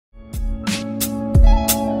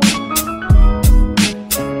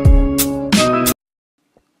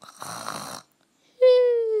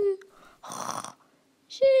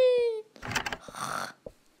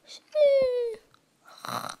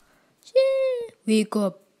Wake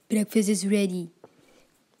up, breakfast is ready.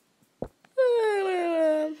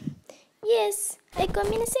 Yes, I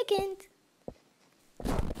come in a second.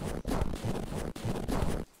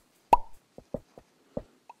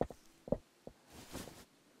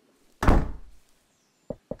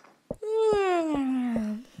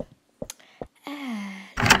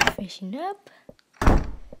 Let me freshen up.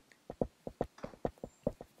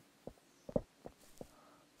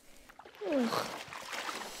 Ugh.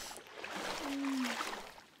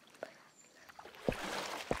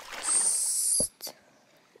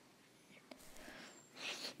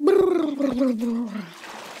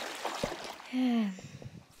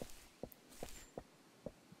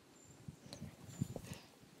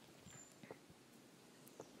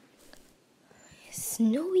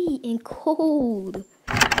 Snowy and cold.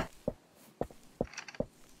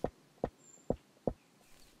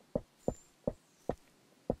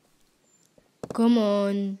 Come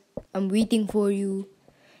on, I'm waiting for you.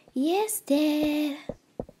 Yes, Dad. Oh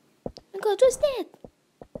my God, what's that?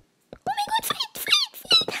 Oh my God, fight!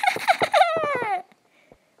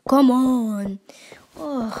 Come on.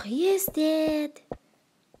 Oh, yes, Dad.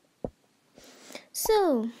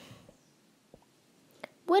 So,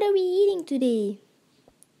 what are we eating today?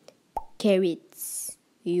 Carrots,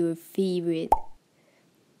 your favorite.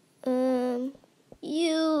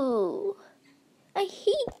 Ew. I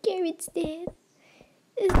hate carrots, Dad.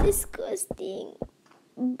 It's disgusting.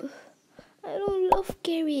 I don't love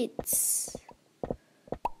carrots.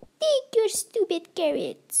 Take your stupid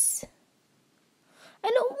carrots. I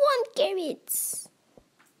don't want carrots.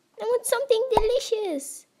 I want something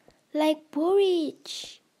delicious, like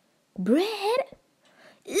porridge. Bread?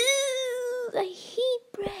 Ew, I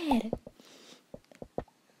hate bread.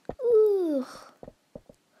 Ugh.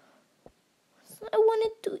 I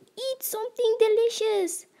wanted to eat something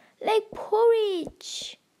delicious, like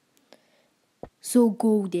porridge. So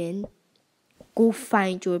go then. Go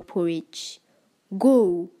find your porridge.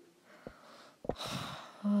 Go.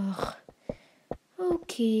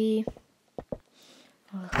 Okay.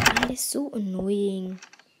 That is so annoying.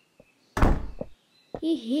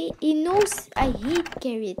 He knows I hate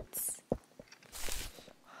carrots.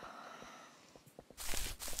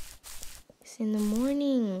 It's in the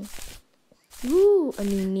morning. Ooh, a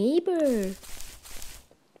new neighbor.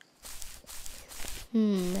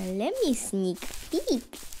 Let me sneak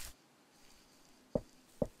peek.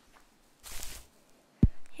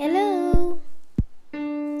 Hello?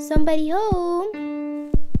 Somebody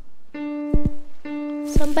home?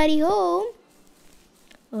 Somebody home?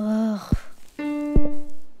 Ugh.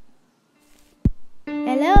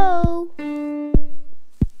 Hello?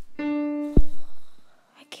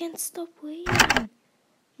 I can't stop waiting.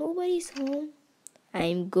 Nobody's home.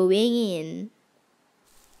 I'm going in.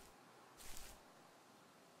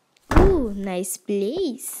 Ooh, nice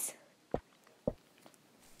place.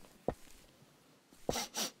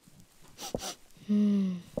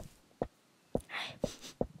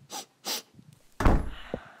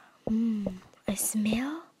 I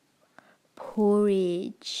smell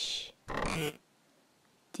porridge.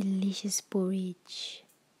 Delicious porridge.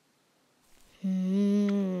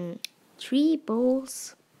 3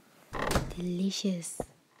 bowls. Delicious.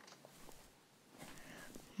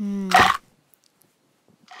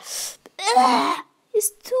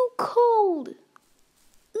 It's too cold.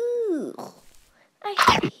 Ugh. I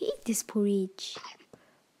hate this porridge.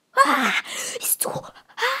 It's too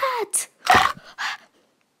hot.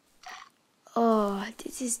 Oh,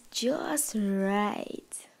 this is just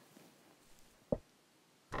right.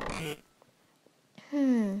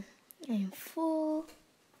 I'm full.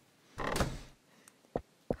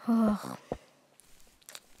 Oh,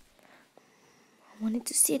 I wanted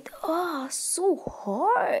to sit. Oh, so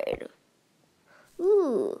hard.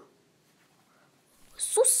 Ooh,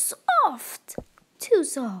 so soft. Too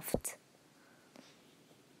soft.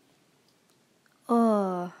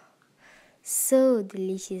 Oh, so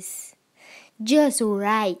delicious. Just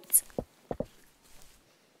right.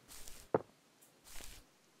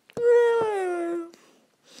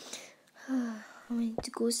 I want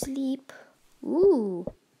to go sleep. Ooh,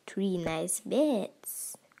 3 nice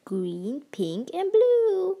beds. Green, pink, and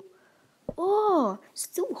blue. Oh,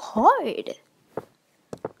 so hard.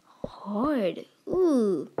 Hard.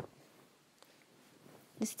 Ooh.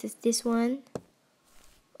 This one.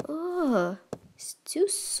 Oh, it's too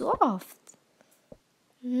soft.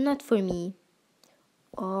 Not for me.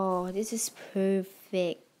 Oh, this is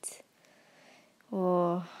perfect.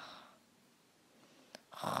 Oh.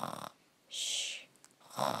 Shh.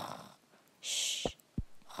 Shh.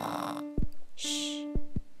 Shh.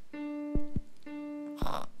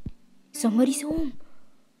 Somebody's home.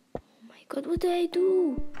 Oh my God, what did I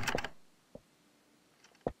do?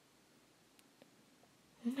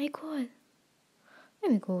 Oh my God.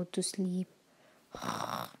 Let me go to sleep.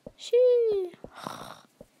 Shoo.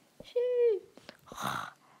 Shoo.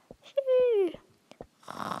 Shoo.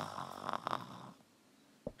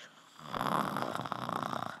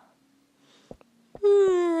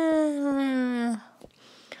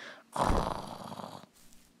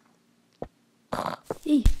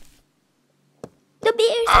 Hey, the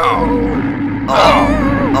bears!